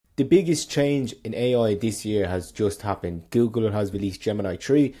The biggest change in AI this year has just happened. Google has released Gemini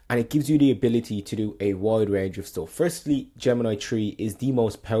 3 and it gives you the ability to do a wide range of stuff. Firstly, Gemini 3 is the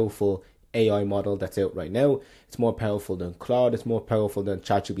most powerful AI model that's out right now. It's more powerful than Claude, it's more powerful than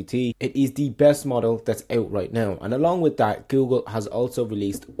ChatGPT. It is the best model that's out right now. And along with that, Google has also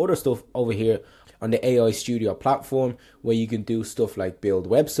released other stuff over here on the AI Studio platform where you can do stuff like build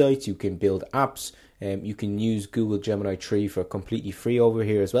websites, you can build apps, you can use Google Gemini 3 for completely free over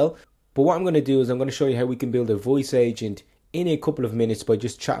here as well. But what I'm going to do is I'm going to show you how we can build a voice agent in a couple of minutes by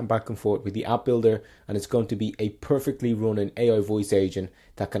just chatting back and forth with the app builder, and it's going to be a perfectly running AI voice agent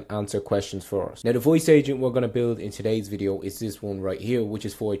that can answer questions for us. Now the voice agent we're going to build in today's video is this one right here, which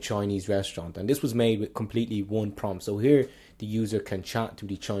is for a Chinese restaurant, and this was made with completely one prompt. So here the user can chat to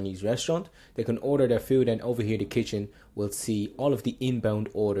the Chinese restaurant, they can order their food, and over here the kitchen will see all of the inbound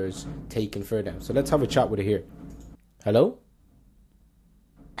orders taken for them. So let's have a chat with it here. Hello?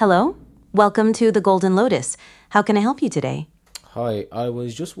 Hello, welcome to the Golden Lotus. How can I help you today? Hi, I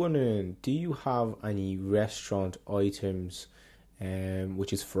was just wondering, do you have any restaurant items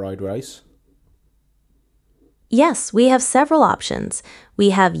which is fried rice? Yes, we have several options. We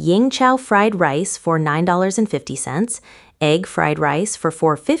have Ying Chow fried rice for $9.50, egg fried rice for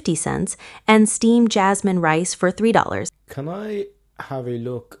 $4.50, and steamed jasmine rice for $3. Can I have a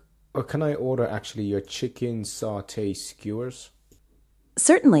look, or can I order actually your chicken sauté skewers?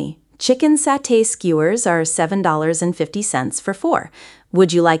 Certainly. Chicken satay skewers are $7.50 for 4.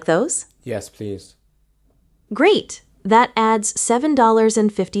 Would you like those? Yes, please. Great. That adds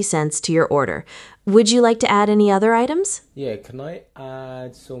 $7.50 to your order. Would you like to add any other items? Yeah, can I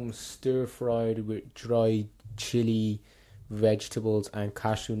add some stir-fried with dried chili, vegetables and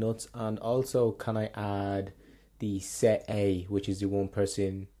cashew nuts? And also, can I add the set A, which is the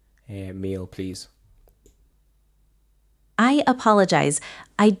one-person meal, please? I apologize.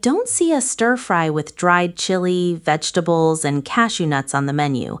 I don't see a stir-fry with dried chili, vegetables, and cashew nuts on the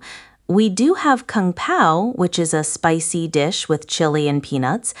menu. We do have Kung Pao, which is a spicy dish with chili and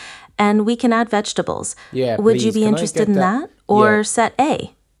peanuts, and we can add vegetables. Yeah, Would please. you be Can interested I in get that? Or Yeah. set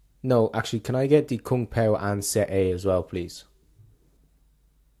A? No, actually, can I get the Kung Pao and set A as well, please?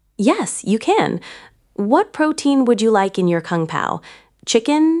 Yes, you can. What protein would you like in your Kung Pao?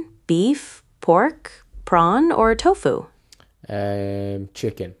 Chicken, beef, pork, prawn, or tofu?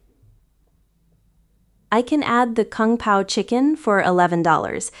 Chicken. I can add the Kung Pao chicken for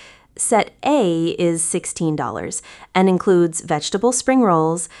 $11. Set A is $16 and includes vegetable spring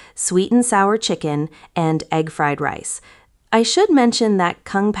rolls, sweet and sour chicken, and egg fried rice. I should mention that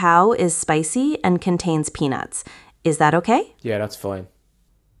Kung Pao is spicy and contains peanuts. Is that okay? Yeah, that's fine.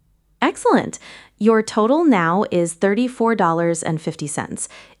 Excellent. Your total now is $34.50.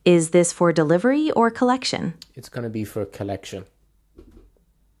 Is this for delivery or collection? It's going to be for collection.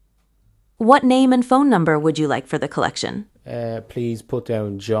 What name and phone number would you like for the collection? Please put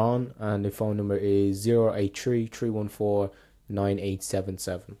down John, and the phone number is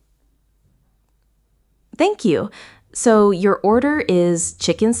 083-314-9877. Thank you. So your order is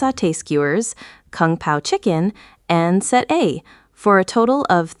chicken satay skewers, Kung Pao chicken, and set A for a total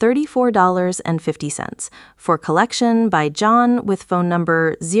of $34.50 for collection by John with phone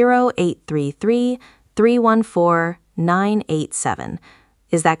number 0833-314-987.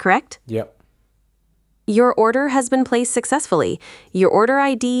 Is that correct? Yep. Your order has been placed successfully. Your order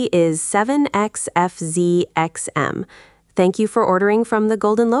ID is 7XFZXM. Thank you for ordering from the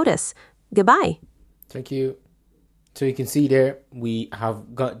Golden Lotus. Goodbye. Thank you. So you can see there, we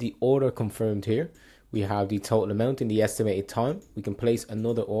have got the order confirmed here. We have the total amount and the estimated time. We can place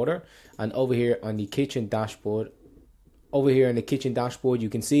another order. And over here on the kitchen dashboard, you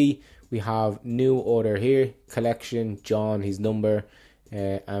can see we have new order here, collection, John, his number,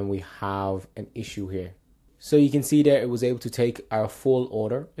 and we have an issue here. So you can see there it was able to take our full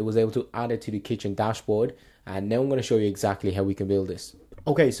order. It was able to add it to the kitchen dashboard. And now I'm going to show you exactly how we can build this.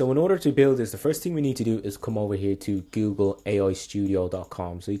 Okay, so in order to build this, the first thing we need to do is come over here to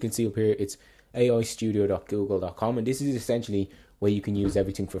googleaistudio.com. So you can see up here, it's aistudio.google.com, and this is essentially where you can use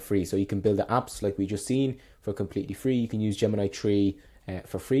everything for free. So you can build the apps like we just seen for completely free. You can use Gemini 3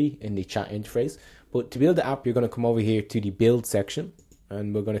 for free in the chat interface. But to build the app, you're going to come over here to the build section,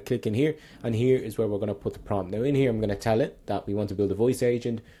 and we're going to click in here, and here is where we're going to put the prompt. Now in here, I'm going to tell it that we want to build a voice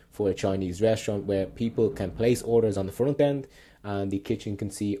agent for a Chinese restaurant where people can place orders on the front end, and the kitchen can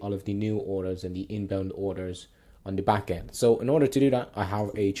see all of the new orders and the inbound orders on the back end. So in order to do that, I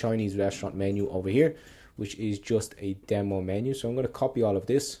have a Chinese restaurant menu over here, which is just a demo menu. So I'm going to copy all of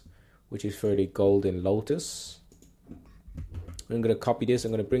this, which is for the Golden Lotus. I'm going to copy this,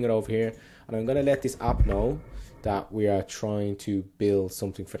 I'm going to bring it over here, and I'm going to let this app know that we are trying to build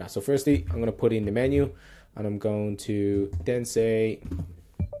something for that. So firstly, I'm going to put in the menu, and I'm going to then say,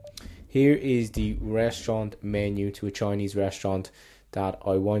 here is the restaurant menu to a Chinese restaurant that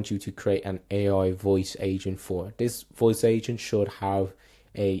I want you to create an AI voice agent for. This voice agent should have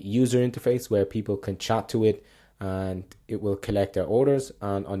a user interface where people can chat to it, and it will collect their orders.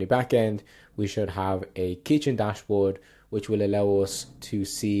 And on the back end, we should have a kitchen dashboard which will allow us to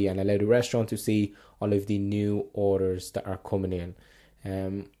see and allow the restaurant to see all of the new orders that are coming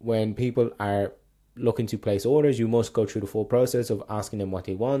in. When people are looking to place orders, you must go through the full process of asking them what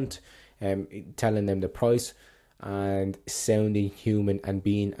they want, telling them the price, and sounding human and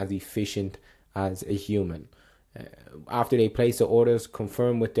being as efficient as a human. After they place the orders,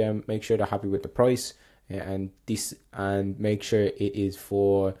 confirm with them, make sure they're happy with the price, and make sure it is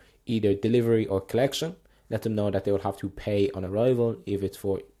for either delivery or collection. Let them know that they will have to pay on arrival if it's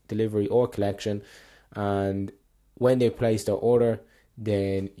for delivery or collection. And when they place their order,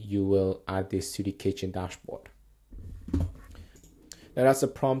 then you will add this to the kitchen dashboard. Now that's the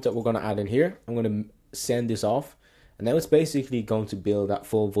prompt that we're going to add in here. I'm going to send this off, and now it's basically going to build that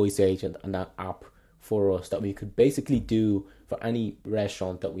full voice agent and that app for us that we could basically do for any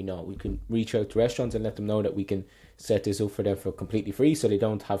restaurant that we know. We can reach out to restaurants and let them know that we can set this up for them for completely free, so they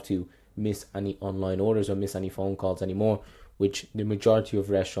don't have to miss any online orders or miss any phone calls anymore, which the majority of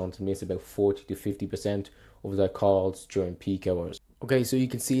restaurants miss about 40 to 50% of their calls during peak hours. Okay, so you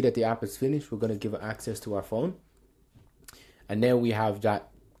can see that the app is finished. We're going to give it access to our phone, and now we have that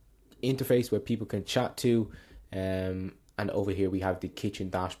interface where people can chat to, and over here we have the kitchen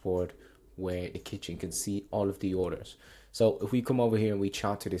dashboard where the kitchen can see all of the orders. So if we come over here and we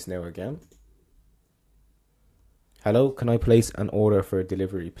chat to this now again. Hello, can I place an order for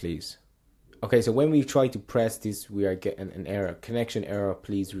delivery, please? Okay, so when we try to press this, we are getting an error. Connection error,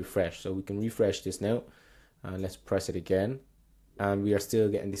 please refresh. So we can refresh this now, and let's press it again, and we are still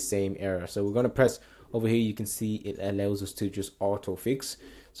getting the same error. So we're going to press over here. You can see it allows us to just auto fix.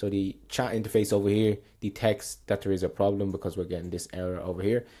 So the chat interface over here detects that there is a problem because we're getting this error over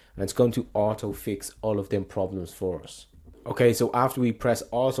here, and it's going to auto fix all of them problems for us. Okay, so after we press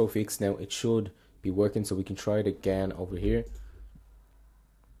auto fix now, it should be working, so we can try it again over here.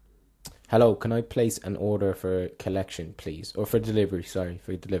 Hello, can I place an order for collection, please? Or for delivery, sorry,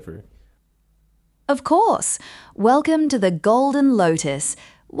 for delivery. Of course. Welcome to the Golden Lotus.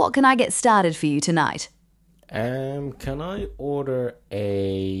 What can I get started for you tonight? Can I order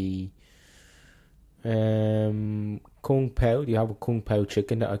a Kung Pao? Do you have a Kung Pao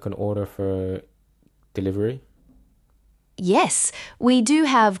chicken that I can order for delivery? Yes, we do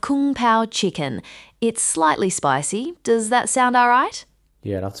have Kung Pao chicken. It's slightly spicy. Does that sound all right?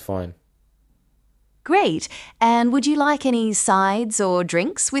 Yeah, that's fine. Great. And would you like any sides or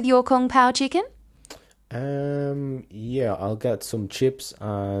drinks with your Kung Pao chicken? Yeah, I'll get some chips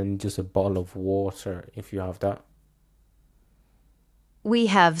and just a bottle of water if you have that. We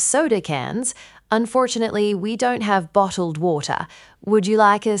have soda cans. Unfortunately, we don't have bottled water. Would you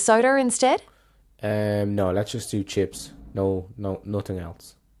like a soda instead? No, let's just do chips. No, nothing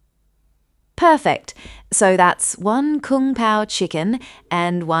else. Perfect. So that's 1 Kung Pao chicken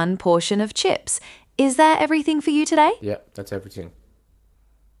and 1 portion of chips. Is that everything for you today? Yeah, that's everything.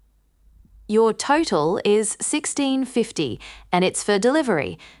 Your total is $16.50 and it's for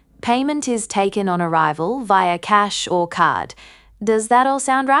delivery. Payment is taken on arrival via cash or card. Does that all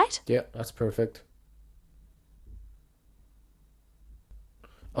sound right? Yeah, that's perfect.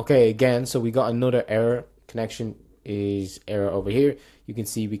 Okay, again, so we got another error. Connection is error over here. You can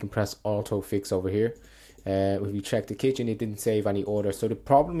see we can press auto fix over here. If we check the kitchen, it didn't save any order. So the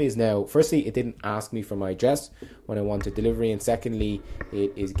problem is now, firstly, it didn't ask me for my address when I wanted delivery, and secondly,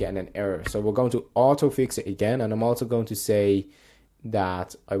 it is getting an error. So we're going to auto fix it again, and I'm also going to say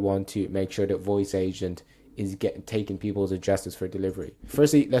that I want to make sure that voice agent is taking people's addresses for delivery.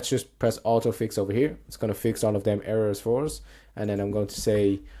 Firstly, let's just press auto fix over here. It's going to fix all of them errors for us, and then I'm going to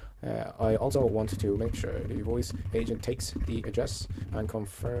say I also want to make sure the voice agent takes the address and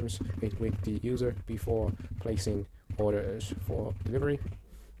confirms it with the user before placing orders for delivery.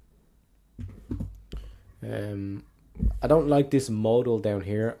 I don't like this modal down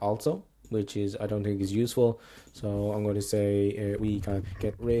here also, which is I don't think is useful. So I'm going to say we can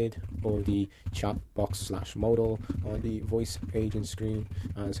get rid of the chat box / modal on the voice agent screen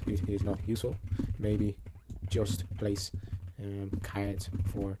as it is not useful. Maybe just place cards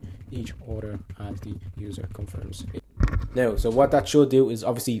for each order as the user confirms it. Now, so what that should do is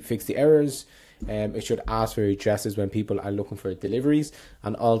obviously fix the errors. It should ask for addresses when people are looking for deliveries,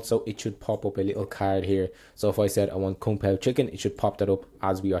 and also it should pop up a little card here. So if I said I want Kung Pao chicken, it should pop that up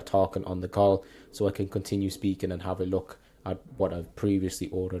as we are talking on the call, so I can continue speaking and have a look at what I've previously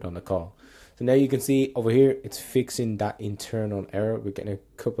ordered on the call. So now you can see over here, it's fixing that internal error. We're getting a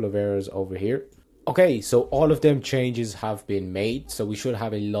couple of errors over here. Okay, so all of them changes have been made. So we should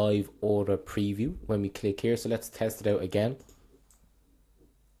have a live order preview when we click here. So let's test it out again.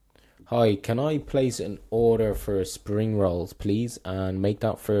 Hi, can I place an order for spring rolls, please, and make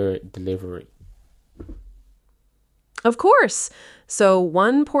that for delivery? Of course. So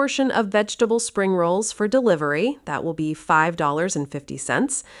 1 portion of vegetable spring rolls for delivery. That will be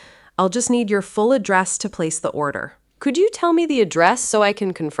 $5.50. I'll just need your full address to place the order. Could you tell me the address so I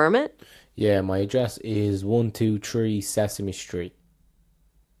can confirm it? Yeah, my address is 123 Sesame Street.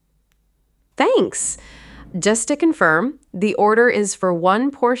 Thanks. Just to confirm, the order is for 1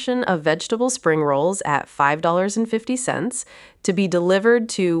 portion of vegetable spring rolls at $5.50 to be delivered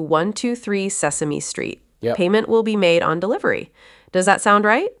to 123 Sesame Street. Yep. Payment will be made on delivery. Does that sound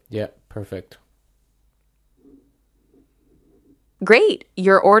right? Yeah, perfect. Great.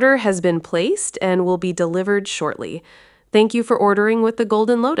 Your order has been placed and will be delivered shortly. Thank you for ordering with the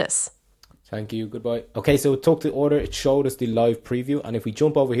Golden Lotus. Thank you. Goodbye. Okay, so it took the order. It showed us the live preview. And if we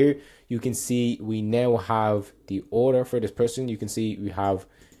jump over here, you can see we now have the order for this person. You can see we have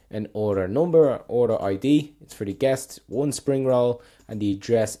an order number, order ID. It's for the guest, 1 spring roll, and the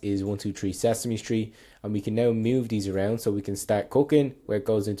address is 123 Sesame Street. And we can now move these around so we can start cooking, where it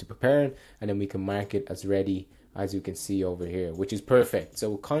goes into preparing, and then we can mark it as ready, as you can see over here, which is perfect.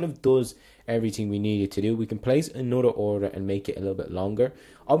 So it kind of does everything we needed to do. We can place another order and make it a little bit longer.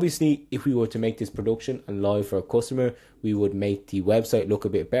 Obviously, if we were to make this production and live for a customer, we would make the website look a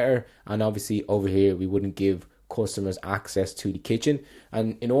bit better, and obviously over here we wouldn't give customers access to the kitchen.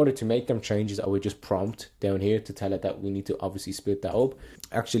 And in order to make them changes, I would just prompt down here to tell it that we need to obviously split that up.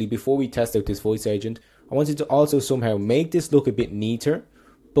 Actually, before we test out this voice agent, I wanted to also somehow make this look a bit neater,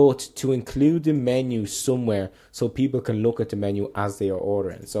 but to include the menu somewhere so people can look at the menu as they are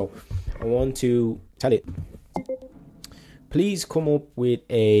ordering. So I want to tell it, please come up with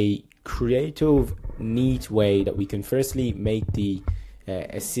a creative, neat way that we can firstly make the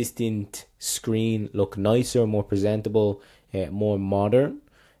assistant screen look nicer, more presentable, more modern,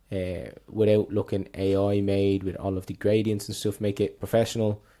 without looking AI made with all of the gradients and stuff. Make it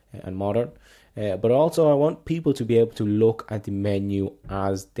professional and modern. But also I want people to be able to look at the menu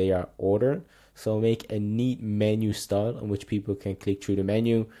as they are ordering. So make a neat menu style in which people can click through the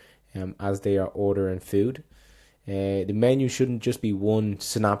menu as they are ordering food. The menu shouldn't just be one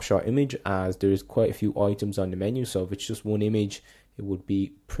snapshot image, as there's quite a few items on the menu. So if it's just one image, it would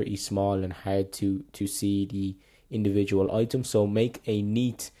be pretty small and hard to see the individual items. So make a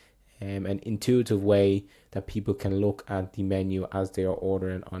neat and intuitive way that people can look at the menu as they are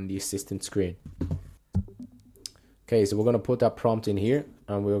ordering on the assistant screen. Okay, so we're going to put that prompt in here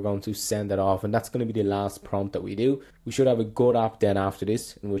and we're going to send it off, and that's going to be the last prompt that we do. We should have a good app then after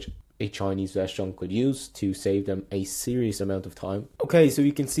this, in which a Chinese restaurant could use to save them a serious amount of time. Okay, so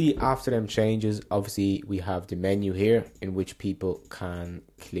you can see after them changes, obviously we have the menu here in which people can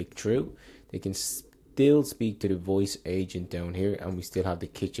click through. They can still speak to the voice agent down here, and we still have the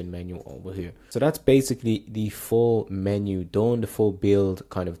kitchen menu over here. So that's basically the full menu done, the full build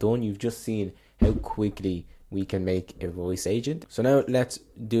kind of done. You've just seen how quickly we can make a voice agent. So now let's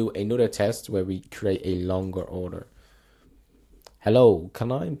do another test where we create a longer order. Hello,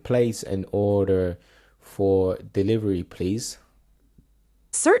 can I place an order for delivery, please?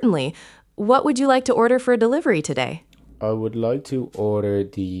 Certainly. What would you like to order for delivery today? I would like to order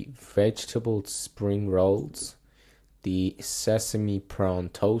the vegetable spring rolls, the sesame prawn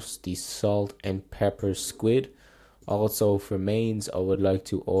toast, the salt and pepper squid. Also for mains, I would like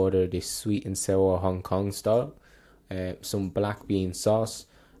to order the sweet and sour Hong Kong style, some black bean sauce,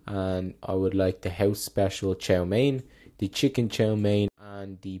 and I would like the house special chow mein, the chicken chow mein,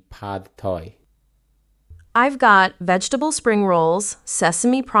 and the pad thai. I've got vegetable spring rolls,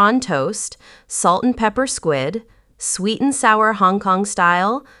 sesame prawn toast, salt and pepper squid, sweet and sour Hong Kong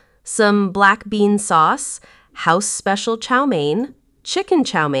style, some black bean sauce, house special chow mein, chicken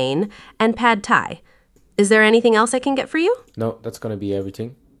chow mein, and pad thai. Is there anything else I can get for you? No, that's going to be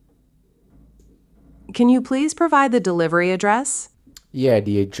everything. Can you please provide the delivery address? Yeah,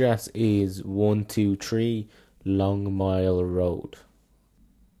 the address is 123 Long Mile Road.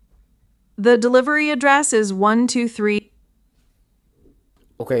 The delivery address is 123.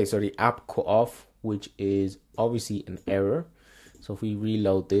 Okay, so the app cut off, which is obviously an error. So if we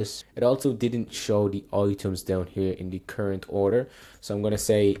reload this, it also didn't show the items down here in the current order. So I'm going to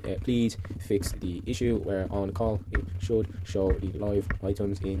say, please fix the issue where on call it should show the live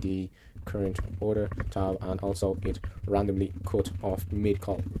items in the current order tab, and also it randomly cut off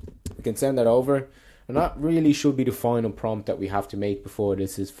mid-call. We can send that over, and that really should be the final prompt that we have to make before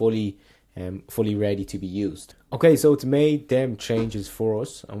this is fully ready to be used. Okay, so it's made them changes for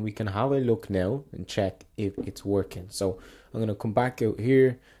us, and we can have a look now and check if it's working. So I'm going to come back out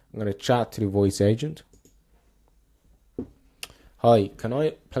here. I'm going to chat to the voice agent. Hi, can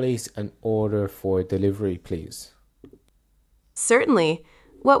I place an order for delivery, please? Certainly.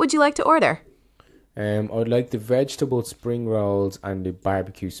 What would you like to order? I would like the vegetable spring rolls and the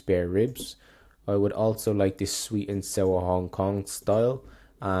barbecue spare ribs. I would also like the sweet and sour Hong Kong style,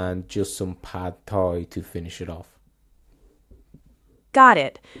 and just some pad thai to finish it off. Got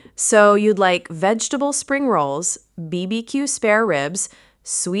it. So you'd like vegetable spring rolls, BBQ spare ribs,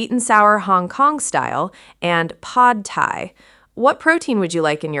 sweet and sour Hong Kong style, and pad thai. What protein would you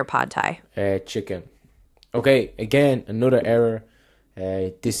like in your pad thai? Chicken. Okay, again, another error.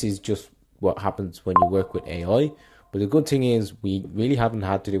 This is just what happens when you work with AI. But the good thing is we really haven't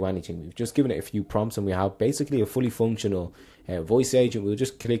had to do anything. We've just given it a few prompts, and we have basically a fully functional voice agent. We'll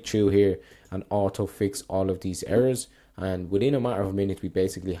just click through here and auto fix all of these errors. And within a matter of minutes, we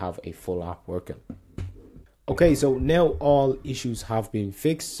basically have a full app working. Okay, so now all issues have been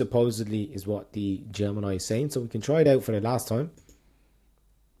fixed, supposedly is what the Gemini is saying. So we can try it out for the last time.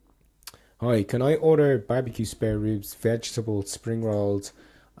 Hi, can I order barbecue spare ribs, vegetable spring rolls,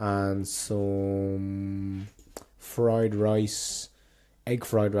 and some fried rice, egg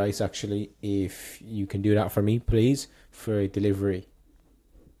fried rice actually, if you can do that for me, please, for delivery.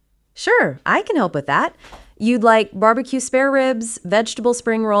 Sure, I can help with that. You'd like barbecue spare ribs, vegetable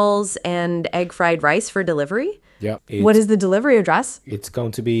spring rolls, and egg fried rice for delivery? Yeah. What is the delivery address? It's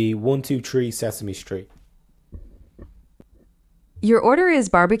going to be 123 Sesame Street. Your order is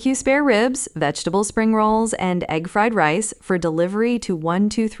barbecue spare ribs, vegetable spring rolls, and egg fried rice for delivery to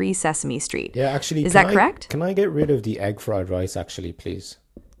 123 Sesame Street. Yeah, actually. Is that correct? Can I get rid of the egg fried rice actually, please?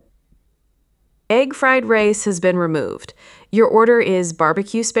 Egg fried rice has been removed. Your order is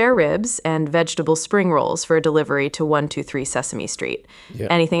barbecue spare ribs and vegetable spring rolls for delivery to 123 Sesame Street. Yeah.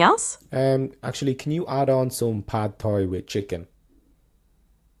 Anything else? Actually, can you add on some pad thai with chicken?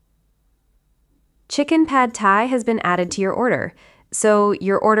 Chicken pad thai has been added to your order. So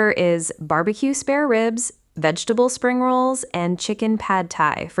your order is barbecue spare ribs, vegetable spring rolls, and chicken pad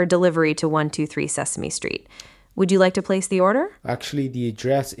thai for delivery to 123 Sesame Street. Would you like to place the order? Actually, the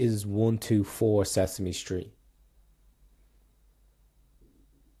address is 124 Sesame Street.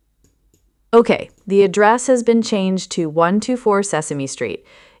 Okay, the address has been changed to 124 Sesame Street.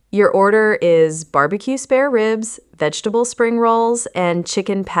 Your order is barbecue spare ribs, vegetable spring rolls, and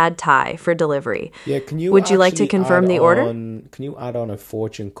chicken pad thai for delivery. Yeah, can you? Would you like to confirm the order? Can you add on a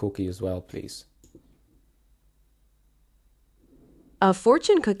fortune cookie as well, please? A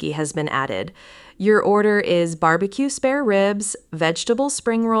fortune cookie has been added. Your order is barbecue spare ribs, vegetable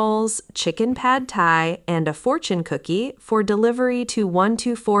spring rolls, chicken pad thai, and a fortune cookie for delivery to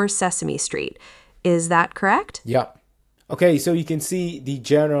 124 Sesame Street. Is that correct? Yeah. Okay, so you can see the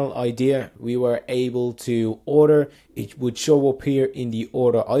general idea. We were able to order. It would show up here in the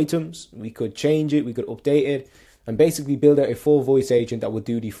order items. We could change it, we could update it, and basically build out a full voice agent that would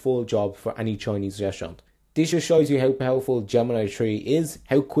do the full job for any Chinese restaurant. This just shows you how powerful Gemini 3 is,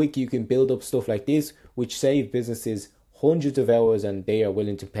 how quick you can build up stuff like this, which save businesses hundreds of hours, and they are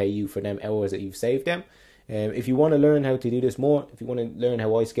willing to pay you for them hours that you've saved them. If you want to learn how to do this more, if you want to learn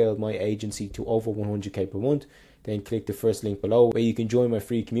how I scaled my agency to over 100k per month, then click the first link below where you can join my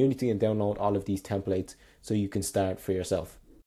free community and download all of these templates so you can start for yourself.